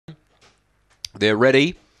They're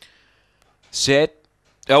ready. Set.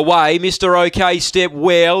 Away, Mr. OK step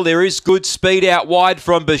well. There is good speed out wide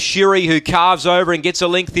from Bashiri, who carves over and gets a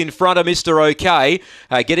length in front of Mr. OK.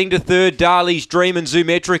 Getting to third, Darley's Dream and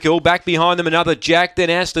Zoometrical. Back behind them, another Jack,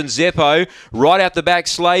 then Aston Zeppo. Right out the back,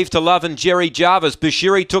 Slave to Love and Jerry Jarvis.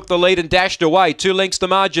 Bashiri took the lead and dashed away. 2 lengths the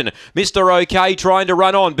margin. Mr. OK trying to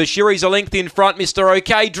run on. Bashiri's a length in front. Mr.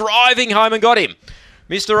 OK driving home and got him.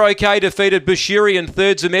 Mr. OK defeated Bashiri in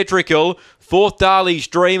third, Zoometrical. Fourth, Darley's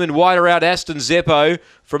Dream, and wider out Aston Zeppo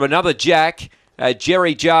from another Jack,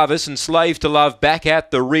 Jerry Jarvis, and Slave to Love back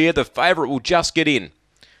at the rear. The favourite will just get in.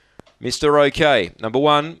 Mr. OK, number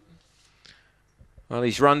 1. Well,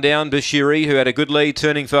 he's run down Bashiri, who had a good lead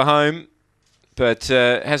turning for home, but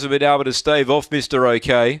hasn't been able to stave off Mr.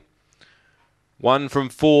 OK. 1 from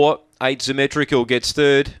 4, 8 Zoometrical gets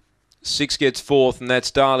third, 6 gets fourth, and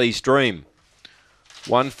that's Darley's Dream.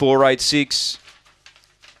 1486.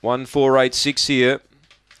 1486 here.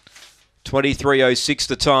 23.06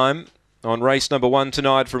 the time on race number 1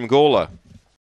 tonight from Gawler.